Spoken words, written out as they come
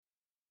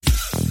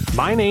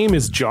My name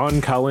is John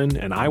Cullen,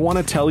 and I want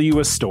to tell you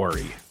a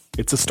story.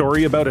 It's a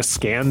story about a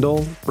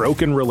scandal,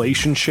 broken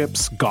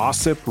relationships,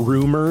 gossip,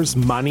 rumors,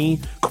 money,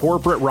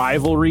 corporate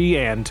rivalry,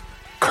 and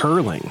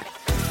curling.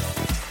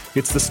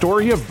 It's the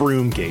story of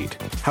Broomgate,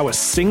 how a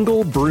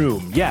single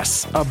broom,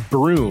 yes, a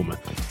broom,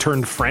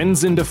 turned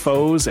friends into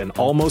foes and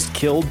almost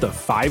killed the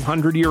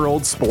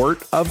 500-year-old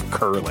sport of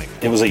curling.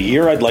 It was a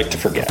year I'd like to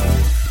forget.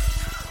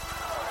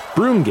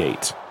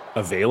 Broomgate,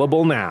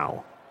 available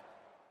now.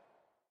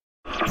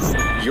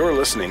 You're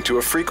listening to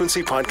a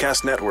Frequency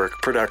Podcast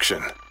Network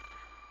production.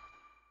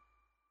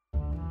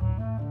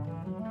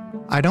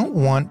 I don't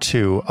want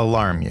to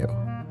alarm you,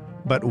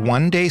 but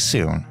one day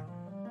soon,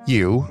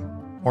 you,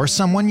 or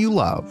someone you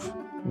love,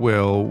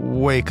 will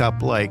wake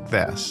up like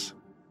this.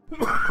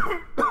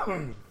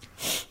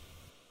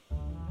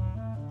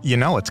 You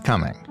know it's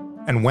coming.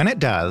 And when it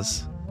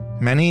does,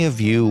 many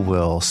of you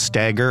will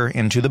stagger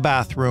into the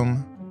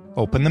bathroom,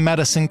 open the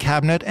medicine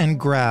cabinet, and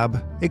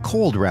grab a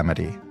cold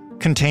remedy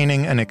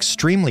containing an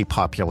extremely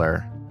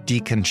popular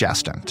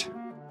decongestant.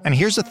 And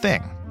here's the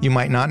thing you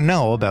might not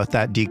know about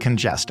that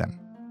decongestant.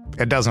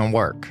 It doesn't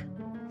work.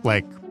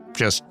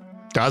 Just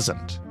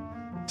doesn't.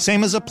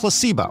 Same as a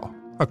placebo,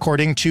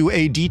 according to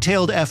a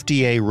detailed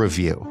FDA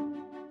review.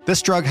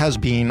 This drug has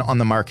been on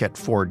the market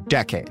for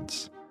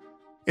decades.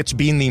 It's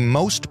been the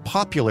most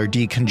popular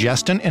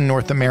decongestant in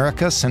North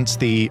America since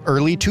the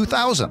early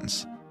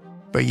 2000s.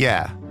 But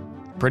yeah,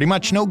 pretty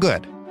much no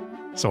good.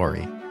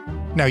 Sorry.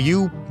 Now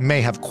you may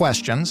have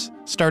questions,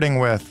 starting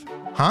with,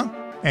 huh?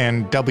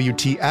 And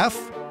WTF?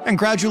 And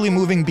gradually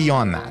moving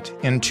beyond that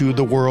into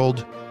the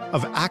world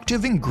of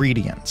active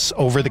ingredients,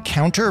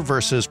 over-the-counter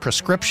versus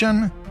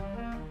prescription,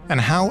 and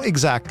how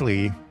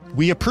exactly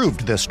we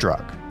approved this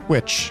drug,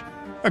 which,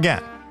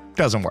 again,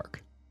 doesn't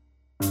work.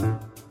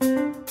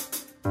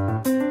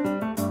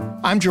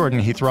 I'm Jordan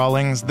Heath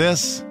Rawlings.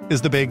 This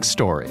is The Big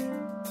Story.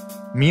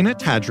 Meena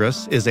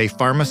Tadros is a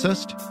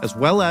pharmacist as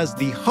well as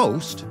the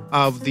host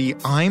of the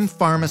I'm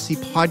Pharmacy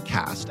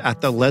podcast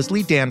at the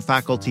Leslie Dan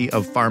Faculty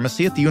of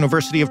Pharmacy at the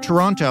University of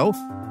Toronto,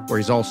 where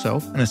he's also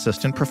an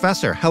assistant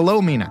professor.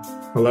 Hello, Meena.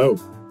 Hello.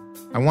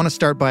 I want to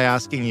start by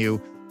asking you,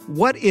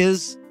 what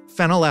is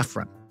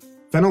phenylephrine?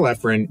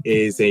 Phenylephrine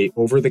is a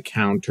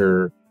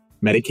over-the-counter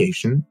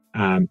medication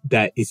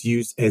that is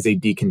used as a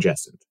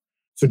decongestant.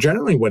 So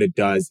generally what it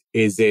does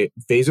is it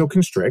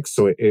vasoconstricts,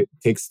 so it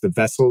takes the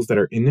vessels that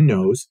are in the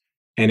nose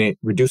and it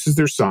reduces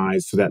their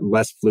size so that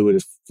less fluid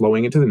is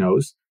flowing into the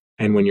nose.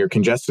 And when you're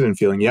congested and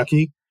feeling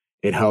yucky,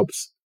 it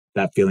helps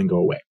that feeling go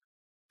away.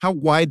 How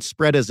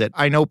widespread is it?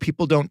 I know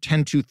people don't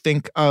tend to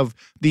think of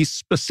these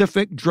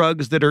specific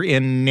drugs that are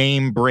in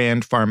name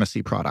brand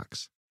pharmacy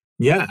products.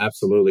 Yeah,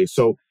 absolutely.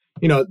 So,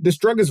 this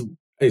drug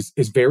is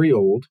very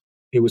old.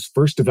 It was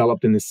first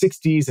developed in the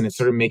 60s and it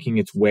started making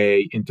its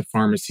way into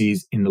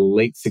pharmacies in the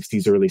late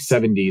 60s, early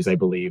 70s, I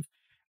believe.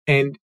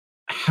 And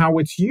how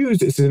it's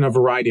used is in a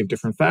variety of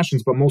different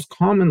fashions, but most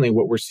commonly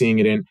what we're seeing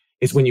it in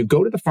is when you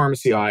go to the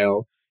pharmacy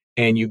aisle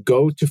and you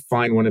go to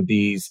find one of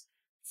these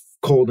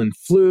cold and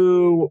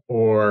flu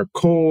or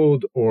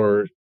cold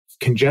or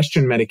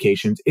congestion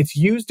medications, it's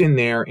used in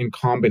there in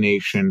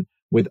combination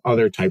with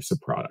other types of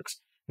products.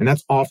 And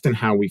that's often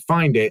how we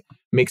find it,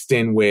 mixed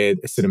in with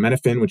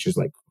acetaminophen, which is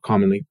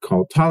commonly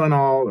called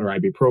Tylenol, or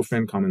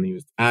ibuprofen, commonly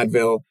used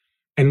Advil.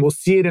 And we'll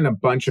see it in a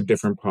bunch of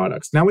different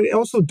products. Now, it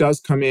also does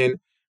come in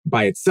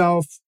by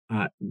itself,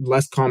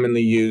 less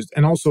commonly used,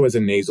 and also as a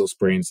nasal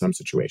spray in some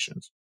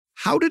situations.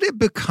 How did it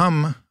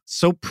become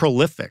so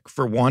prolific,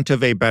 for want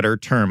of a better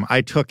term?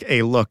 I took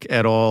a look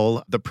at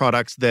all the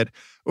products that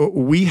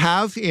we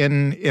have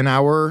in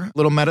our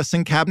little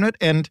medicine cabinet,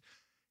 and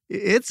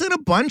it's in a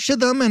bunch of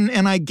them.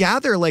 And I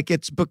gather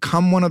it's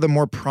become one of the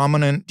more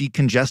prominent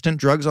decongestant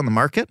drugs on the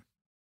market.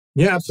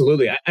 Yeah,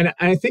 absolutely. And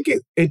I think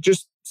it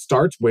just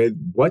starts with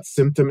what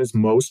symptom is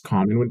most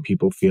common when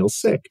people feel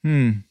sick.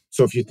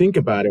 So if you think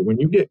about it,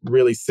 when you get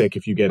really sick,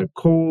 if you get a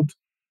cold,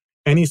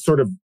 any sort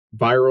of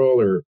viral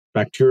or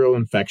bacterial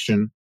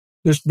infection,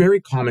 there's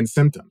very common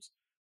symptoms.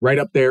 Right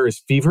up there is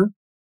fever.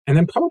 And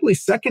then probably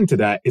second to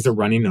that is a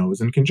runny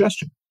nose and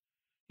congestion.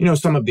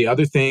 Some of the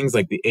other things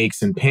like the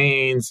aches and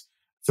pains,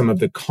 some of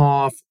the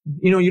cough,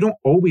 you don't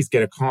always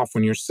get a cough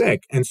when you're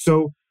sick. And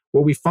so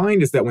what we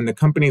find is that when the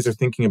companies are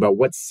thinking about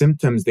what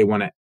symptoms they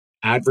want to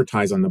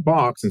advertise on the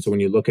box, and so when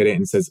you look at it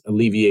and it says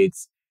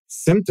alleviates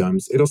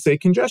symptoms, it'll say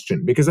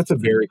congestion because that's a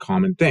very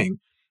common thing.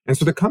 And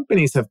so the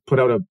companies have put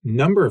out a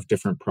number of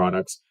different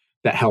products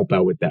that help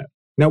out with that.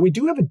 Now, we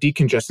do have a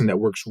decongestant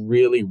that works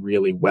really,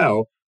 really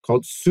well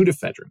called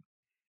pseudoephedrine.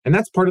 And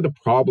that's part of the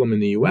problem in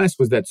the US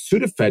was that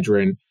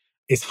pseudoephedrine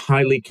is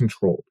highly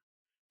controlled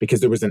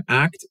because there was an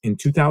act in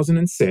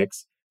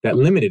 2006 that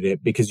limited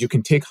it because you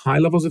can take high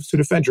levels of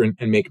pseudoephedrine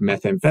and make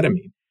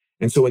methamphetamine.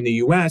 And so in the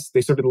US,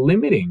 they started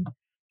limiting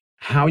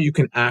how you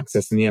can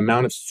access and the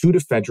amount of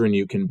pseudoephedrine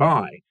you can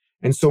buy.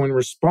 And so in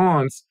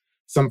response,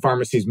 some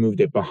pharmacies moved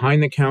it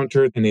behind the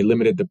counter and they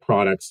limited the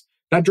products.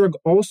 That drug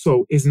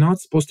also is not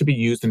supposed to be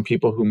used in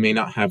people who may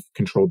not have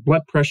controlled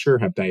blood pressure,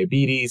 have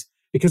diabetes,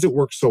 because it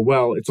works so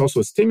well. It's also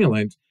a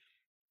stimulant.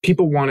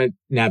 people want to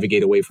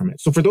navigate away from it.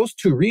 So for those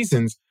two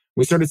reasons,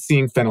 we started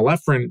seeing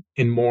phenylephrine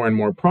in more and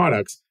more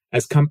products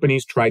as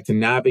companies tried to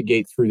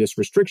navigate through this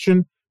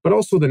restriction, but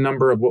also the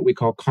number of what we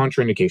call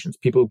contraindications,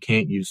 people who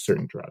can't use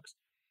certain drugs.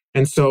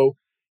 And so,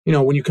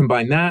 when you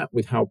combine that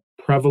with how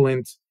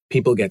prevalent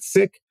people get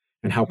sick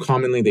and how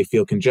commonly they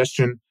feel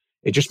congestion,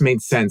 it just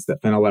made sense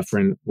that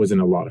phenylephrine was in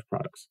a lot of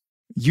products.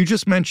 You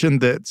just mentioned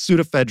that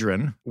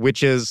pseudoephedrine,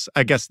 which is,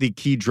 I guess, the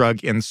key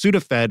drug in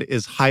Sudafed,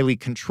 is highly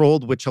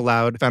controlled, which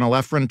allowed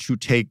phenylephrine to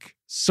take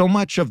so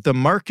much of the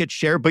market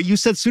share. But you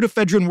said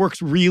pseudoephedrine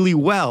works really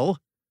well.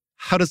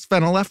 How does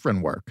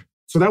phenylephrine work?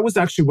 So that was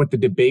actually what the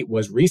debate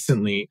was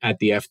recently at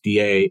the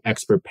FDA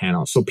expert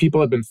panel. So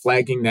people have been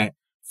flagging that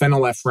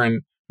phenylephrine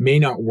may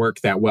not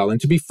work that well.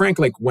 And to be frank,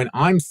 when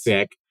I'm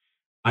sick,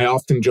 I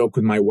often joke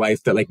with my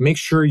wife that make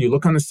sure you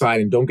look on the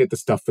side and don't get the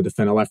stuff for the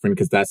phenylephrine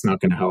because that's not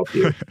going to help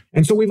you.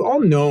 And so we've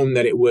all known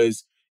that it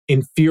was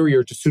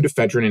inferior to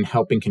pseudoephedrine in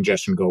helping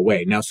congestion go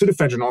away. Now,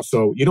 pseudoephedrine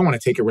also, you don't want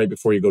to take it right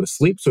before you go to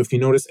sleep. So if you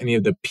notice, any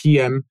of the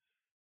PM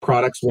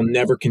products will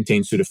never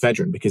contain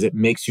pseudoephedrine because it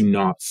makes you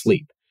not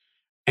sleep.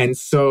 And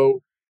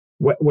so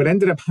what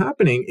ended up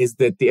happening is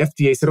that the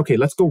FDA said, okay,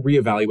 let's go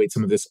reevaluate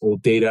some of this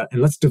old data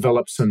and let's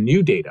develop some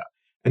new data.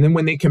 And then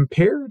when they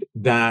compared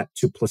that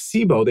to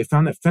placebo, they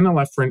found that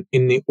phenylephrine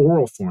in the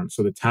oral form,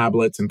 so the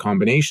tablets and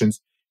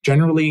combinations,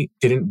 generally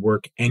didn't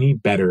work any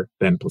better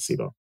than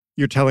placebo.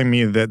 You're telling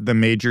me that the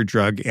major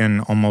drug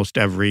in almost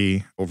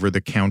every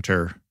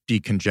over-the-counter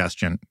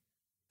decongestant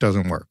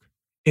doesn't work?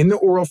 In the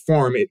oral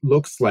form, it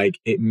looks like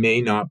it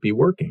may not be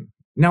working.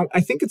 Now,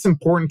 I think it's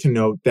important to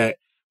note that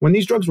when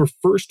these drugs were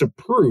first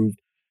approved,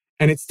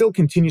 and it still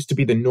continues to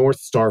be the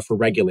North Star for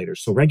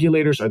regulators. So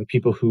regulators are the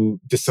people who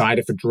decide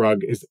if a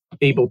drug is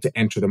able to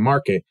enter the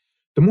market.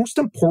 The most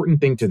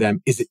important thing to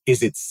them is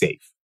it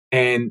safe?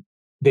 And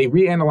they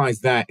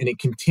reanalyze that and it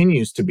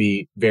continues to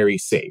be very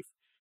safe.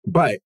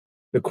 But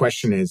the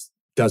question is,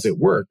 does it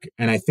work?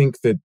 And I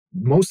think that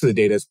most of the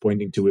data is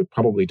pointing to it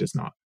probably does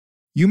not.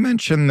 You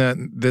mentioned that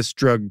this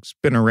drug's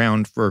been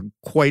around for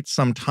quite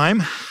some time.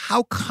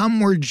 How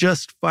come we're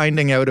just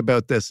finding out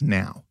about this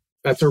now?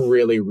 That's a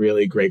really,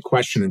 really great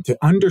question. And to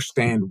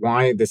understand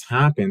why this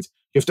happens,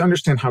 you have to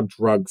understand how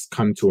drugs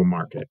come to a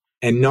market.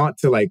 And not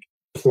to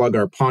plug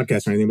our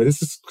podcast or anything, but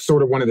this is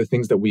sort of one of the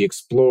things that we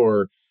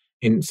explore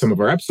in some of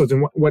our episodes.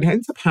 And what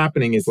ends up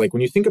happening is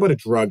when you think about a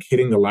drug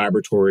hitting the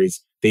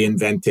laboratories, they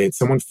invent it,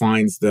 someone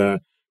finds the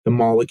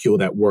molecule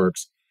that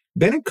works,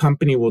 then a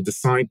company will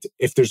decide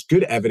if there's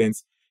good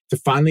evidence to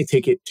finally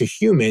take it to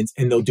humans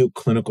and they'll do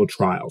clinical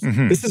trials.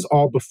 Mm-hmm. This is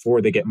all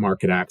before they get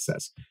market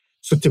access.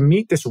 So to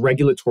meet this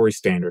regulatory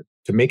standard,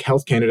 to make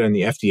Health Canada and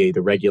the FDA,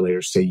 the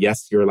regulators, say,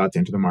 yes, you're allowed to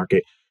enter the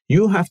market,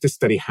 you have to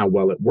study how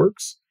well it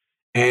works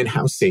and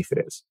how safe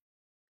it is.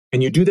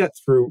 And you do that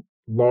through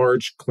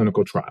large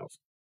clinical trials.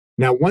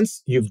 Now,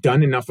 once you've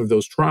done enough of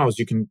those trials,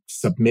 you can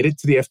submit it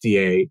to the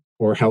FDA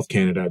or Health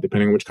Canada,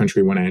 depending on which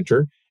country you want to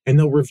enter, and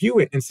they'll review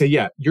it and say,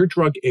 yeah, your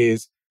drug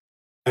is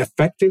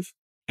effective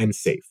and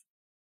safe.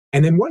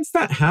 And then once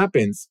that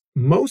happens,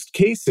 most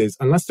cases,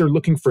 unless they're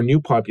looking for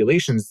new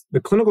populations, the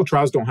clinical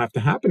trials don't have to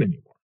happen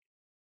anymore.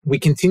 We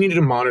continue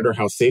to monitor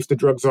how safe the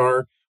drugs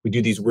are. We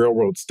do these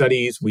real-world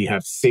studies. We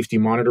have safety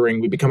monitoring.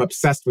 We become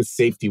obsessed with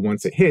safety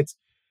once it hits.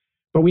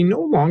 But we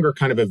no longer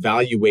kind of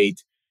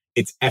evaluate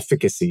its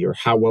efficacy or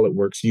how well it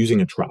works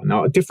using a trial.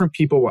 Now, different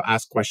people will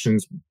ask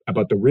questions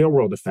about the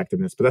real-world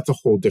effectiveness, but that's a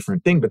whole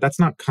different thing. But that's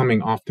not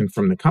coming often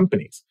from the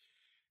companies.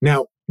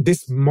 Now,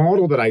 this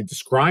model that I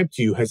described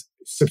to you has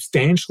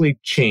substantially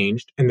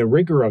changed, and the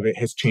rigor of it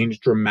has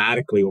changed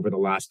dramatically over the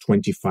last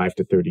 25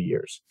 to 30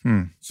 years.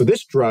 So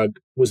this drug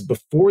was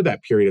before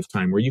that period of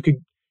time where you could,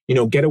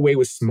 get away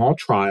with small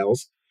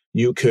trials.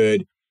 You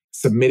could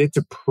submit it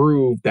to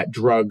prove that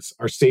drugs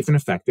are safe and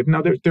effective.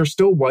 Now, there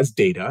still was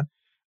data,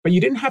 but you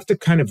didn't have to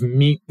kind of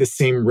meet the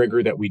same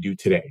rigor that we do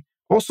today.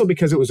 Also,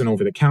 because it was an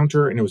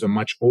over-the-counter and it was a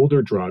much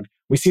older drug,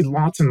 we see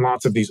lots and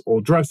lots of these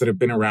old drugs that have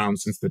been around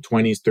since the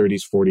 20s,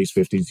 30s, 40s,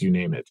 50s, you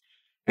name it.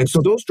 And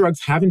so those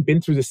drugs haven't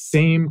been through the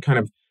same kind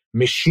of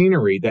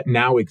machinery that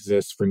now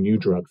exists for new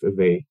drugs as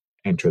they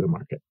enter the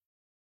market.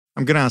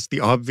 I'm going to ask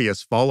the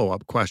obvious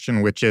follow-up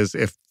question, which is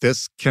if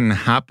this can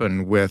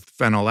happen with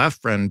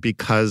phenylephrine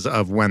because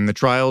of when the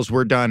trials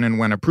were done and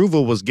when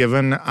approval was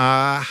given,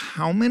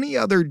 how many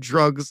other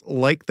drugs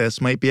like this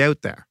might be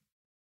out there?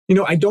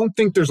 I don't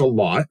think there's a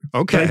lot.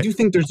 Okay. But I do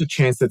think there's a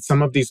chance that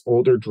some of these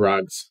older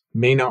drugs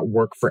may not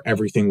work for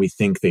everything we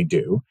think they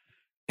do.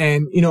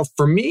 And,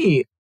 for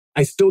me,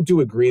 I still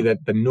do agree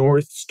that the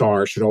North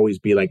Star should always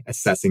be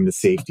assessing the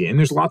safety. And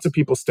there's lots of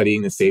people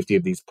studying the safety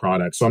of these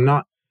products. So I'm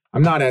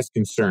not as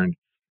concerned.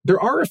 There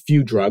are a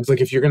few drugs,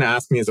 if you're going to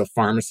ask me as a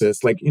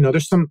pharmacist,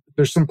 there's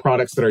some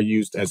products that are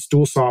used as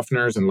stool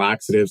softeners and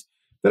laxatives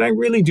that I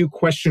really do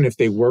question if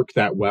they work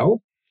that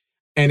well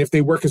and if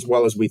they work as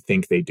well as we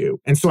think they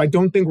do. And so I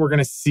don't think we're going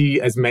to see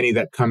as many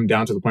that come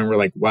down to the point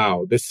where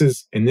wow, this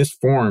is in this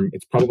form,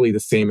 it's probably the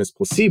same as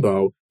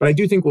placebo. But I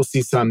do think we'll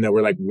see some that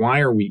we're why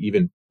are we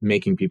even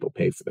making people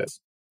pay for this?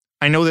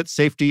 I know that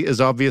safety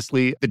is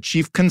obviously the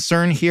chief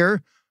concern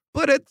here.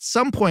 But at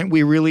some point,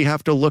 we really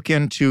have to look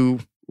into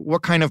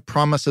what kind of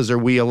promises are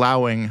we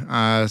allowing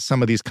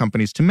some of these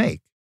companies to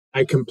make.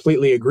 I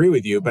completely agree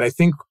with you, but I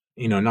think,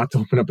 not to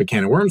open up a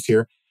can of worms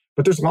here,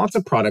 but there's lots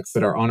of products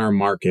that are on our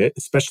market,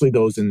 especially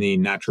those in the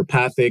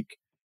naturopathic,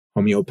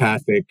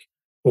 homeopathic,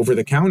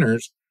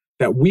 over-the-counters,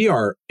 that we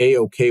are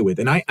A-okay with.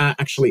 And I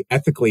actually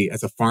ethically,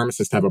 as a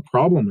pharmacist, have a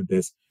problem with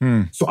this.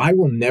 So I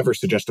will never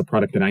suggest a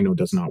product that I know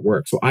does not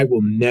work. So I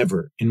will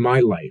never in my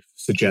life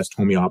suggest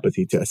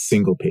homeopathy to a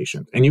single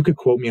patient. And you could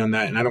quote me on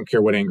that, and I don't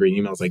care what angry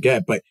emails I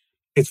get, but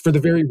it's for the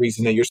very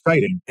reason that you're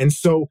citing. And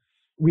so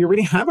we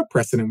already have a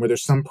precedent where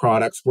there's some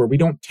products where we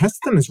don't test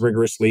them as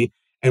rigorously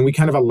and we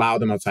kind of allow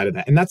them outside of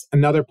that. And that's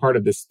another part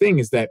of this thing,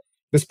 is that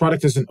this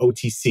product is an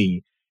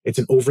OTC. It's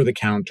an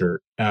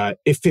over-the-counter.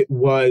 If it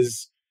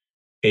was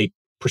a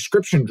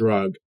prescription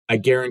drug, I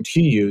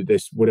guarantee you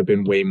this would have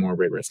been way more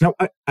rigorous. Now,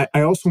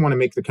 I also want to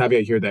make the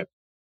caveat here that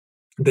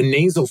the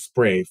nasal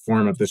spray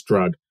form of this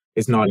drug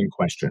is not in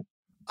question.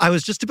 I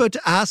was just about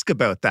to ask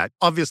about that.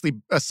 Obviously,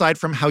 aside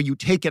from how you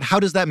take it, how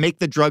does that make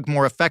the drug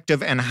more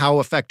effective, and how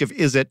effective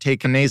is it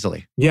taken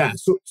nasally? Yeah,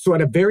 so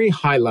at a very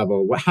high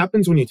level, what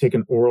happens when you take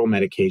an oral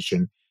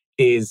medication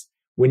is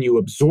when you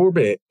absorb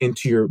it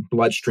into your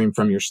bloodstream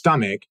from your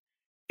stomach,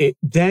 it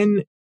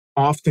then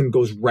often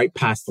goes right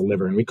past the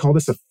liver. And we call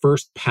this a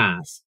first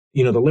pass.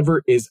 The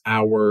liver is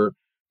our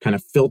kind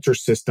of filter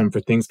system for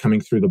things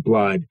coming through the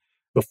blood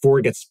before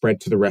it gets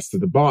spread to the rest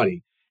of the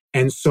body.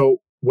 And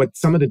so what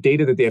some of the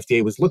data that the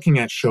FDA was looking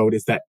at showed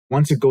is that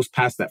once it goes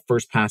past that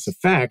first pass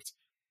effect,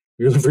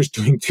 your liver's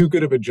doing too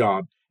good of a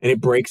job and it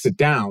breaks it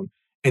down.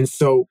 And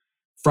so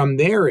from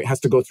there, it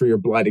has to go through your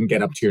blood and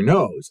get up to your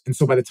nose. And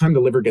so by the time the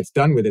liver gets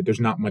done with it, there's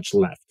not much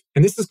left.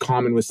 And this is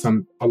common with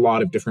a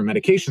lot of different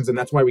medications. And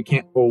that's why we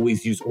can't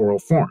always use oral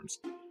forms.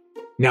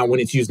 Now,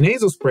 when it's used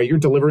nasal spray, you're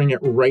delivering it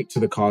right to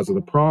the cause of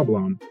the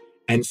problem.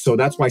 And so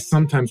that's why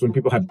sometimes when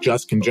people have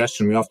just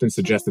congestion, we often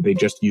suggest that they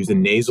just use a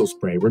nasal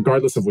spray,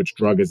 regardless of which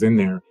drug is in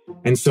there.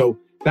 And so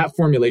that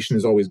formulation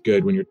is always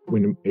good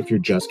if you're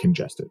just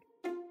congested.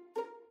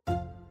 In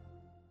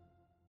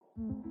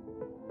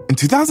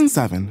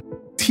 2007,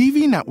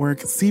 TV network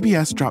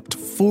CBS dropped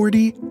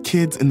 40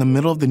 kids in the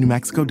middle of the New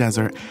Mexico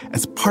desert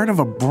as part of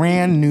a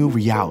brand new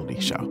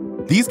reality show.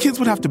 These kids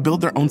would have to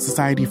build their own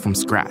society from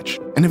scratch.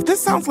 And if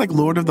this sounds like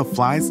Lord of the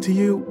Flies to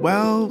you,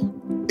 well,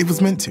 it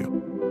was meant to.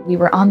 We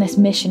were on this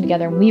mission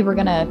together, and we were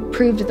going to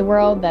prove to the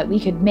world that we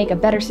could make a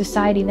better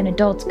society than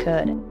adults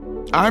could.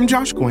 I'm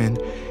Josh Gwynn,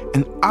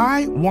 and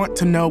I want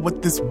to know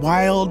what this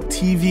wild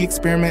TV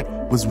experiment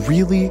was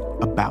really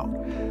about.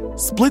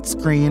 Split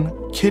Screen,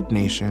 Kid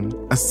Nation,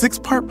 a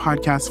 6-part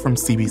podcast from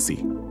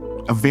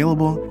CBC.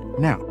 Available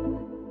now.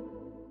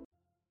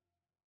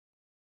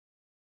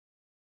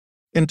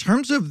 In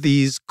terms of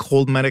these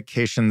cold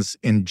medications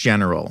in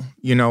general,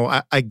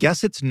 I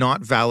guess it's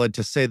not valid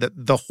to say that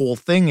the whole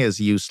thing is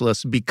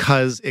useless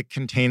because it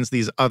contains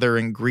these other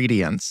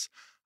ingredients.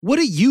 What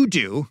do you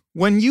do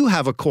when you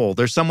have a cold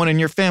or someone in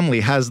your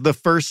family has the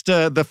first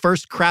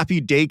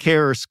crappy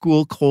daycare or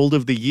school cold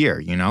of the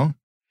year,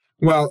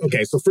 Well,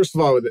 okay. So first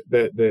of all,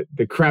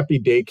 the crappy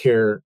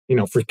daycare,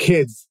 for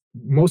kids,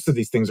 most of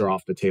these things are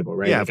off the table,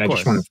 right? Yeah, I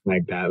just want to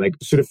flag that. Like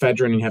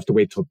pseudoephedrine, you have to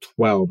wait till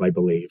 12, I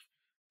believe.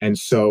 And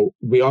so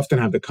we often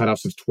have the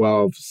cutoffs of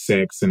 12,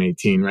 6, and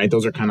 18, right?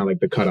 Those are kind of like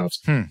the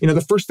cutoffs.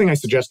 The first thing I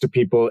suggest to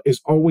people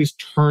is always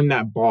turn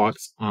that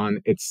box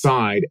on its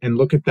side and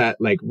look at that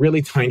like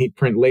really tiny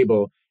print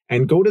label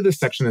and go to the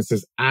section that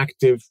says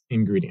active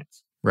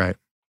ingredients. Right.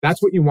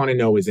 That's what you want to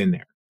know is in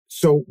there.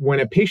 So when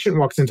a patient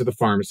walks into the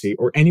pharmacy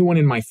or anyone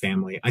in my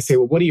family, I say,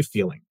 well, what are you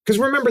feeling? Because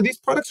remember, these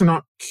products are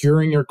not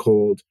curing your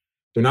cold.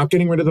 They're not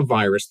getting rid of the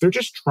virus. They're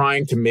just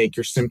trying to make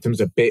your symptoms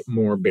a bit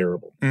more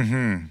bearable.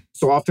 Mm-hmm.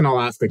 So often I'll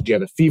ask, like, do you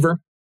have a fever?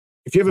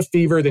 If you have a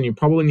fever, then you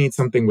probably need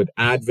something with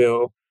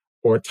Advil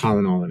or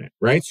Tylenol in it,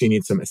 right? So you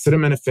need some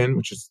acetaminophen,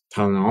 which is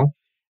Tylenol,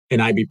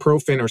 and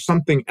ibuprofen or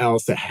something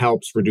else that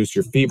helps reduce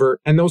your fever.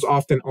 And those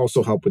often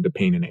also help with the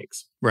pain and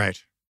aches. Right.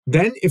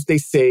 Then if they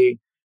say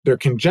they're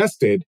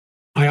congested,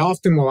 I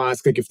often will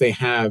ask, like, if they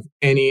have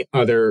any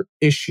other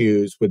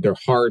issues with their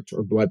heart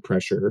or blood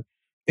pressure.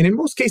 And in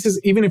most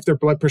cases, even if their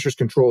blood pressure is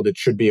controlled, it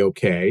should be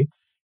okay.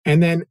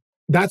 And then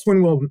that's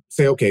when we'll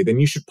say, okay, then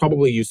you should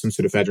probably use some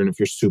pseudoephedrine if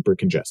you're super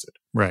congested.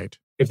 Right.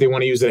 If they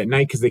want to use it at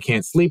night because they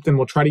can't sleep, then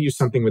we'll try to use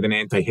something with an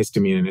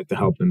antihistamine in it to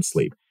help them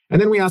sleep. And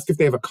then we ask if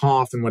they have a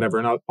cough and whatever,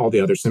 and all the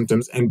other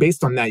symptoms. And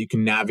based on that, you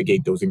can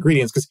navigate those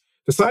ingredients, because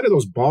the side of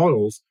those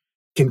bottles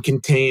can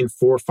contain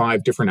 4 or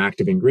 5 different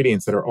active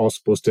ingredients that are all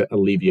supposed to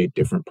alleviate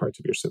different parts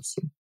of your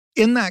system.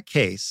 In that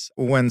case,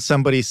 when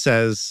somebody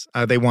says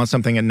they want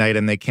something at night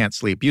and they can't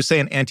sleep, you say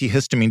an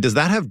antihistamine. Does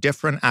that have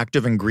different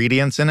active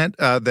ingredients in it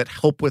that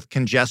help with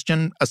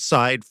congestion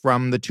aside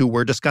from the 2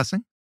 we're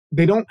discussing?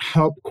 They don't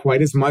help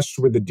quite as much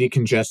with the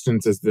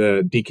decongestants as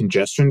the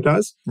decongestion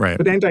does. Right.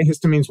 But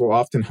antihistamines will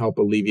often help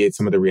alleviate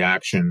some of the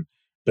reaction,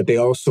 but they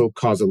also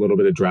cause a little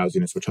bit of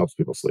drowsiness, which helps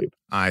people sleep.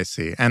 I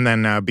see. And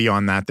then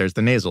beyond that, there's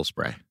the nasal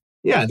spray.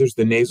 Yeah, there's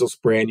the nasal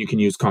spray, and you can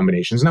use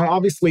combinations. Now,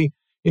 obviously,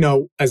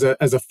 as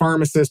a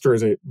pharmacist or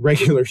as a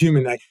regular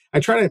human, I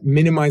try to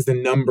minimize the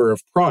number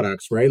of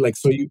products, right? Like,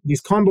 so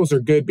these combos are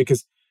good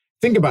because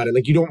think about it.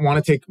 Like, you don't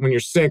want to take, when you're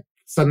sick,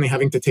 suddenly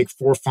having to take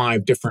 4 or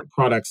 5 different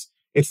products.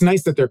 It's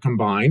nice that they're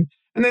combined.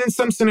 And then in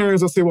some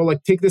scenarios, I'll say, well,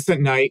 like, take this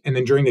at night and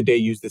then during the day,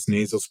 use this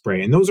nasal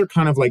spray. And those are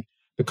kind of like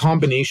the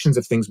combinations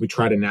of things we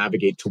try to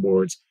navigate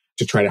towards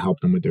to try to help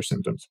them with their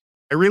symptoms.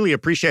 I really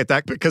appreciate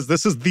that because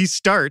this is the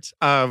start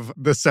of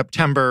the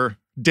September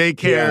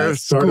daycare,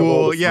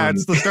 school. Yeah,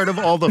 it's the start of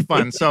all the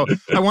fun. So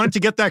I wanted to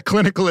get that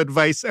clinical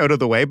advice out of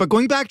the way. But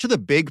going back to the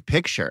big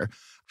picture,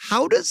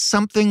 how does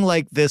something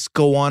like this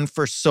go on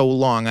for so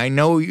long? I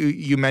know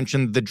you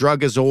mentioned the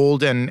drug is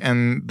old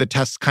and the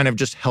tests kind of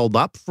just held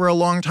up for a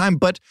long time.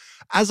 But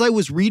as I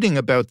was reading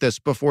about this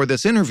before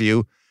this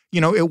interview,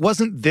 it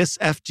wasn't this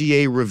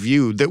FDA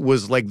review that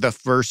was like the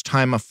first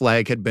time a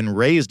flag had been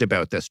raised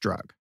about this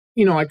drug.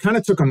 I kind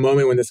of took a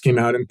moment when this came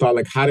out and thought,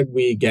 like, how did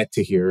we get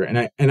to here?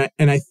 And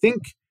I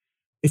think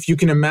if you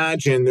can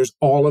imagine, there's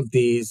all of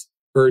these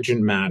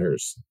urgent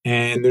matters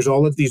and there's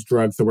all of these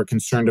drugs that we're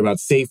concerned about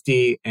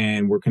safety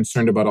and we're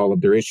concerned about all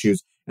of their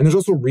issues. And there's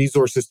also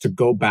resources to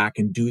go back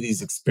and do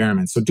these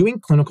experiments. So doing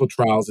clinical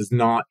trials is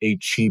not a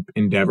cheap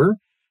endeavor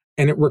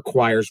and it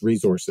requires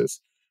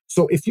resources.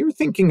 So if you're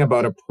thinking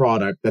about a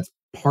product that's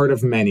part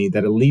of many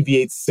that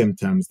alleviates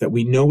symptoms that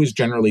we know is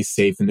generally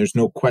safe and there's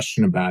no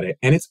question about it,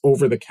 and it's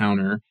over the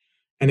counter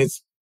and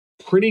it's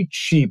pretty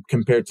cheap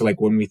compared to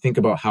like when we think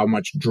about how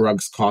much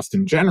drugs cost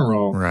in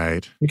general,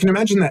 right? You can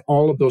imagine that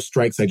all of those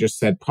strikes I just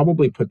said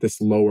probably put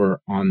this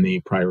lower on the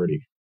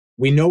priority.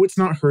 We know it's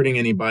not hurting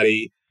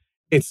anybody.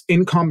 It's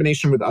in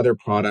combination with other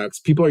products.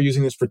 People are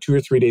using this for 2 or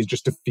 3 days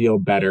just to feel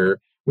better.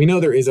 We know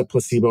there is a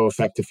placebo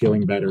effect to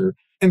feeling better.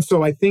 And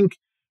so I think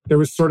there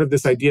was sort of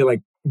this idea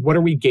like, what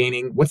are we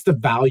gaining? What's the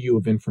value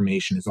of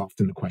information is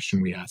often the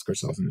question we ask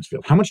ourselves in this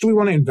field. How much do we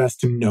want to invest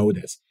to know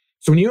this?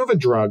 So when you have a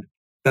drug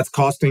that's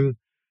costing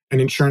an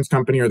insurance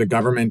company or the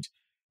government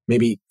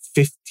maybe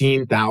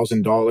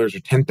 $15,000 or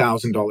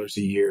 $10,000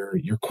 a year,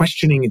 you're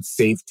questioning its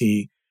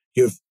safety.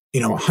 You have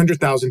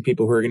 100,000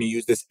 people who are going to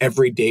use this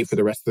every day for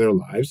the rest of their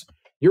lives.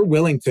 You're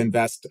willing to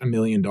invest $1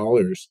 million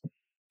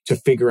to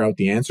figure out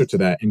the answer to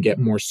that and get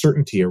more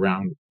certainty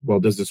around, well,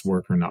 does this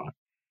work or not?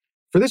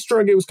 For this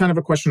drug, it was kind of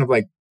a question of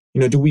like,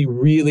 do we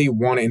really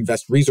want to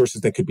invest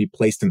resources that could be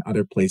placed in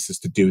other places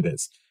to do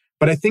this?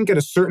 But I think at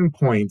a certain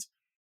point,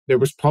 there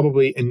was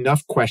probably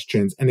enough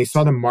questions and they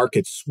saw the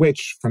market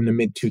switch from the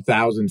mid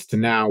 2000s to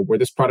now where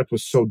this product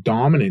was so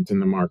dominant in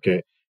the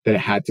market that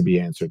it had to be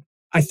answered.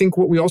 I think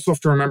what we also have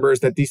to remember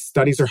is that these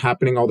studies are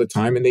happening all the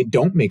time and they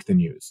don't make the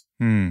news.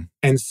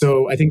 And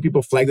so I think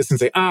people flag this and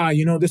say,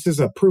 this is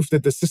a proof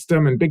that the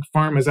system and big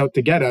pharma is out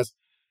to get us.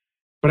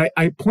 But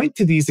I point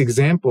to these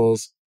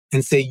examples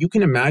and say, you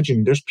can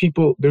imagine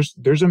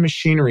there's a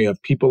machinery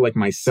of people like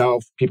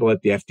myself, people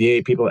at the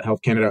FDA, people at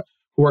Health Canada,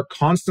 who are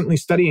constantly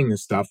studying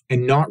this stuff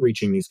and not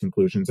reaching these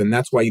conclusions. And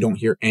that's why you don't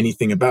hear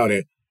anything about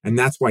it. And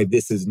that's why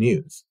this is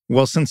news.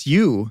 Well, since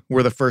you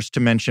were the first to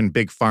mention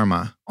Big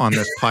Pharma on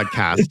this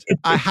podcast,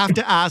 I have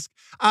to ask,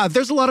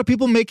 there's a lot of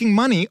people making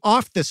money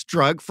off this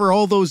drug for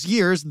all those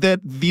years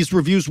that these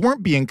reviews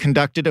weren't being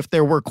conducted if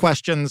there were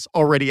questions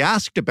already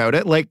asked about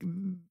it. Like,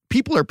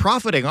 people are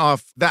profiting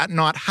off that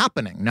not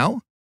happening,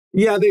 no?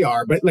 Yeah, they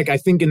are. But I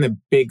think in the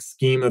big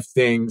scheme of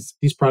things,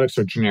 these products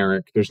are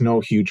generic. There's no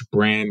huge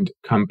brand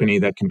company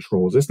that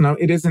controls this. Now,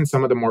 it is in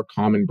some of the more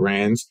common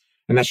brands.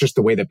 And that's just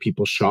the way that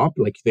people shop.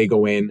 Like they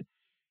go in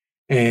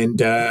and,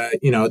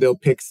 they'll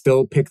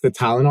still pick the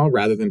Tylenol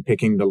rather than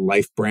picking the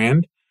Life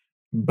brand.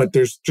 But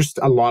there's just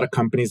a lot of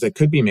companies that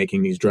could be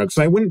making these drugs.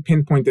 So I wouldn't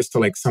pinpoint this to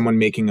like someone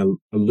making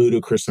a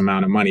ludicrous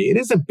amount of money. It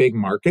is a big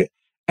market.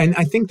 And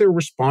I think they're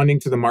responding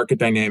to the market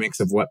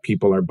dynamics of what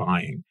people are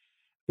buying.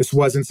 This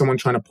wasn't someone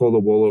trying to pull the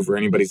wool over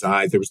anybody's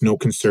eyes. There was no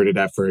concerted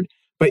effort.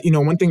 But,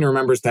 one thing to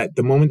remember is that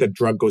the moment that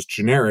drug goes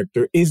generic,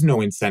 there is no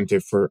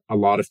incentive for a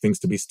lot of things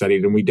to be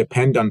studied. And we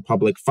depend on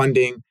public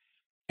funding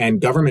and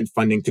government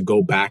funding to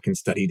go back and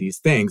study these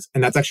things.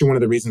 And that's actually one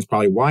of the reasons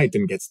probably why it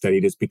didn't get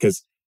studied is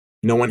because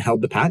no one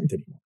held the patent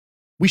anymore.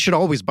 We should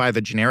always buy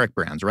the generic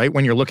brands, right?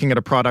 When you're looking at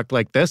a product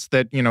like this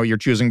that, you're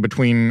choosing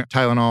between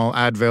Tylenol,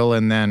 Advil,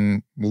 and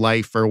then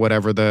Life or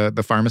whatever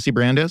the pharmacy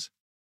brand is.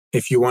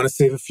 If you want to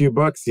save a few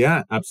bucks,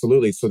 yeah,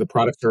 absolutely. So the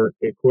products are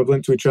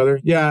equivalent to each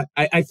other. Yeah,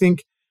 I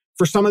think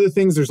for some of the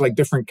things, there's like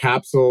different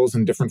capsules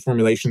and different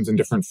formulations and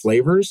different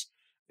flavors,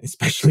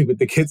 especially with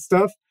the kids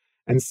stuff.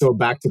 And so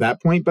back to that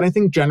point. But I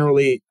think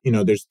generally,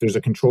 there's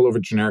a control over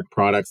generic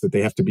products that they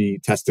have to be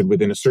tested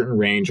within a certain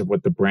range of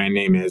what the brand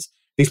name is.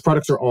 These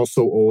products are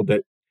also old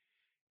that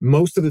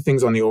most of the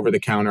things on the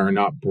over-the-counter are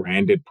not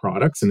branded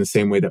products in the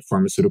same way that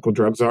pharmaceutical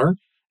drugs are.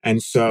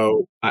 And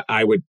so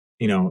I would,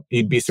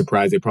 you'd be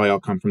surprised. They probably all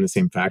come from the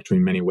same factory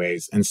in many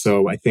ways. And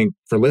so I think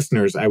for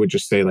listeners, I would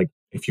just say, like,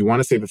 if you want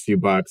to save a few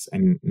bucks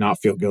and not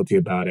feel guilty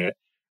about it,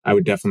 I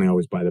would definitely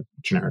always buy the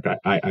generic.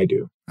 I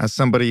do. As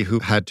somebody who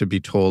had to be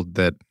told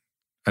that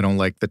I don't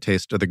like the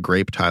taste of the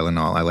grape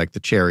Tylenol, I like the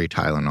cherry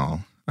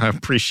Tylenol. I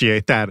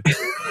appreciate that.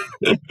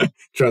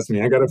 Trust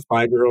me, I got a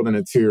 5-year-old and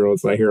a 2-year-old,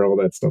 so I hear all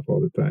that stuff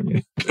all the time.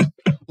 Yeah.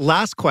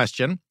 Last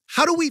question.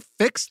 How do we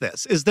fix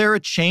this? Is there a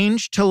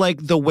change to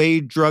like the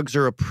way drugs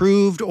are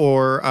approved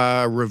or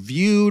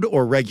reviewed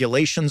or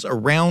regulations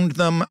around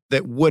them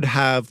that would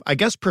have, I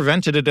guess,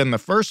 prevented it in the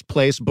first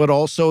place, but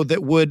also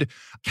that would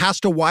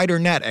cast a wider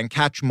net and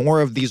catch more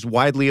of these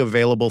widely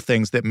available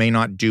things that may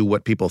not do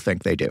what people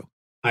think they do?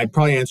 I'd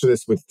probably answer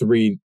this with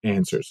 3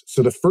 answers.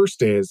 So the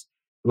first is,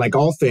 like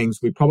all things,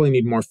 we probably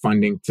need more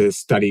funding to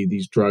study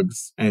these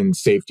drugs and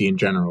safety in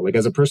general. Like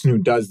as a person who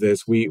does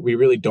this, we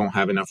really don't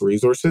have enough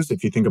resources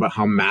if you think about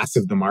how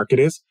massive the market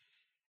is.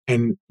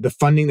 And the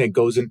funding that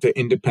goes into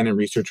independent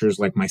researchers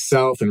like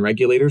myself and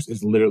regulators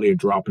is literally a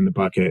drop in the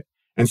bucket.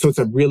 And so it's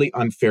a really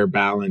unfair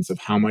balance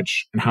of how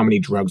much and how many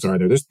drugs are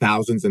there. There's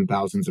thousands and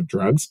thousands of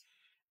drugs,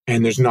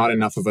 and there's not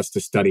enough of us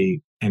to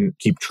study and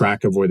keep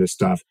track of where this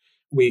stuff.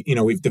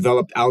 We've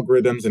developed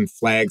algorithms and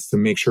flags to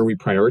make sure we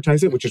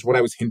prioritize it, which is what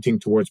I was hinting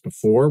towards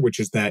before, which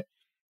is that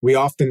we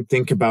often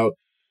think about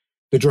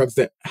the drugs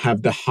that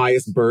have the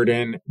highest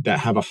burden, that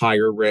have a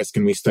higher risk,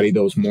 and we study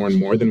those more and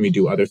more than we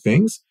do other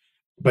things.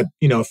 But,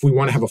 if we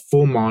want to have a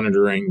full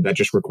monitoring, that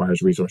just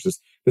requires resources.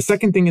 The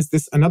second thing is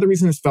this, another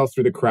reason this fell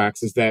through the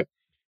cracks is that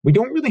we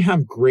don't really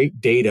have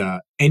great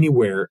data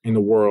anywhere in the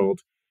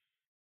world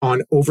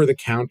on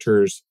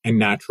over-the-counters and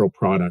natural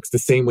products, the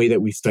same way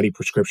that we study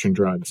prescription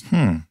drugs.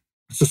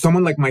 So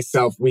someone like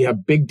myself, we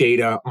have big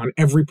data on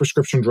every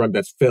prescription drug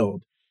that's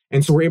filled.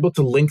 And so we're able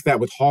to link that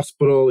with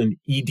hospital and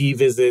ED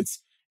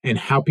visits and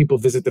how people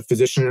visit the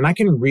physician. And I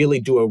can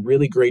really do a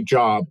really great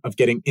job of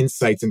getting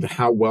insights into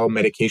how well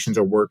medications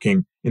are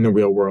working in the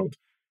real world.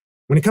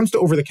 When it comes to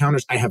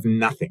over-the-counters, I have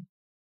nothing.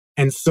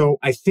 And so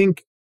I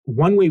think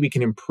one way we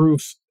can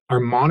improve our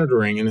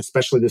monitoring and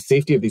especially the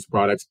safety of these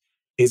products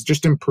is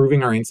just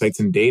improving our insights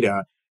and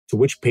data to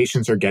which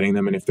patients are getting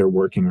them and if they're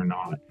working or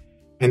not.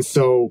 And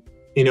so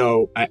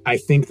I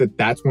think that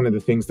that's one of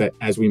the things that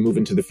as we move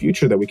into the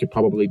future that we could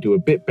probably do a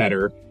bit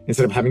better.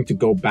 Instead of having to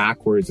go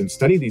backwards and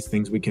study these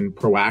things, we can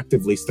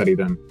proactively study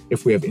them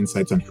if we have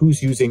insights on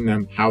who's using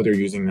them, how they're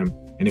using them,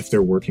 and if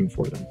they're working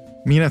for them.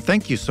 Mina,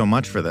 thank you so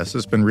much for this.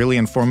 It's been really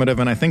informative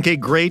and I think a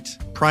great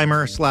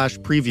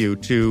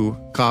primer/preview to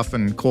cough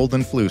and cold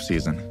and flu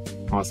season.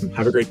 Awesome.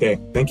 Have a great day.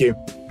 Thank you.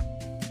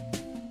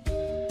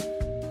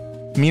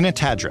 Mina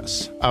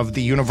Tadros of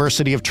the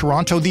University of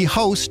Toronto, the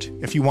host,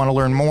 if you want to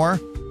learn more,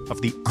 of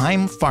the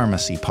I'm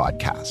Pharmacy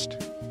podcast.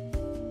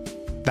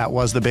 That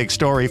was The Big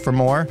Story. For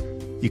more,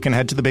 you can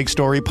head to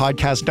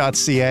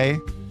thebigstorypodcast.ca,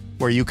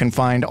 where you can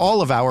find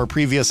all of our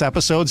previous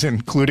episodes,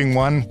 including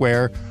one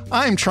where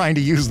I'm trying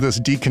to use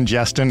this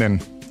decongestant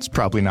and it's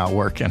probably not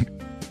working.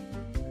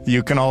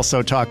 You can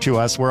also talk to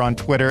us. We're on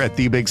Twitter at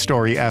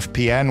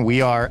TheBigStoryFPN.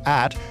 We are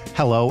at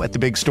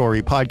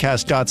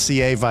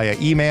hello@thebigstorypodcast.ca via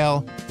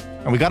email.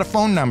 And we got a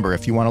phone number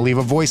if you want to leave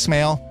a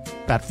voicemail.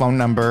 That phone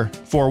number,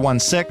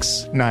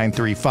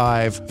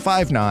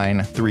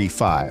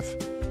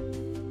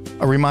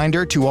 416-935-5935. A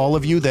reminder to all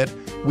of you that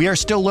we are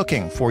still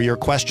looking for your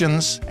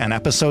questions and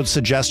episode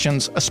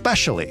suggestions,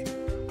 especially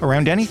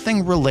around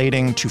anything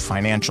relating to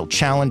financial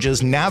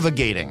challenges,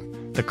 navigating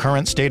the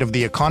current state of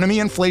the economy.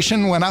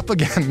 Inflation went up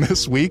again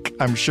this week,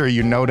 I'm sure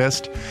you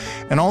noticed,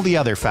 and all the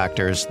other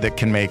factors that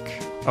can make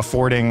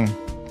affording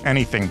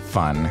anything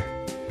fun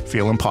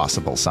feel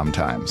impossible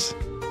sometimes.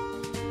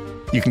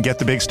 You can get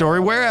The Big Story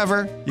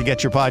wherever you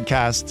get your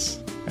podcasts.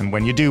 And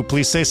when you do,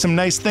 please say some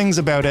nice things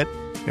about it,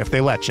 if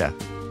they let you.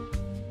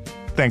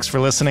 Thanks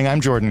for listening.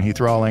 I'm Jordan Heath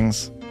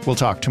Rawlings. We'll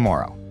talk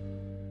tomorrow.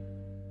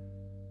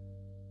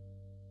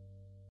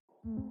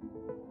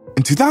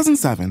 In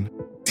 2007,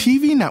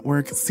 TV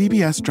network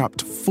CBS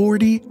dropped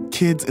 40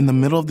 kids in the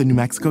middle of the New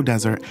Mexico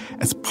desert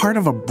as part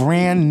of a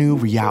brand new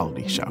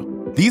reality show.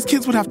 These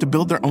kids would have to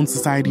build their own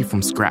society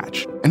from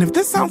scratch. And if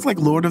this sounds like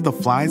Lord of the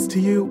Flies to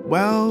you,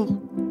 well,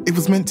 it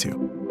was meant to.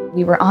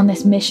 We were on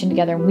this mission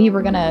together. We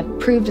were going to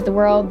prove to the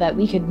world that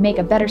we could make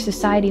a better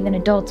society than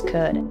adults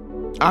could.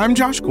 I'm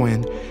Josh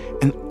Gwynn,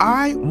 and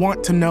I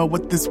want to know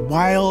what this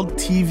wild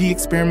TV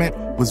experiment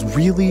was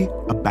really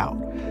about.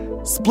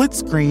 Split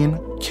Screen,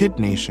 Kid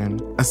Nation,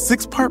 a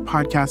 6-part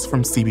podcast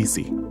from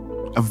CBC.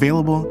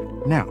 Available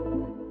now.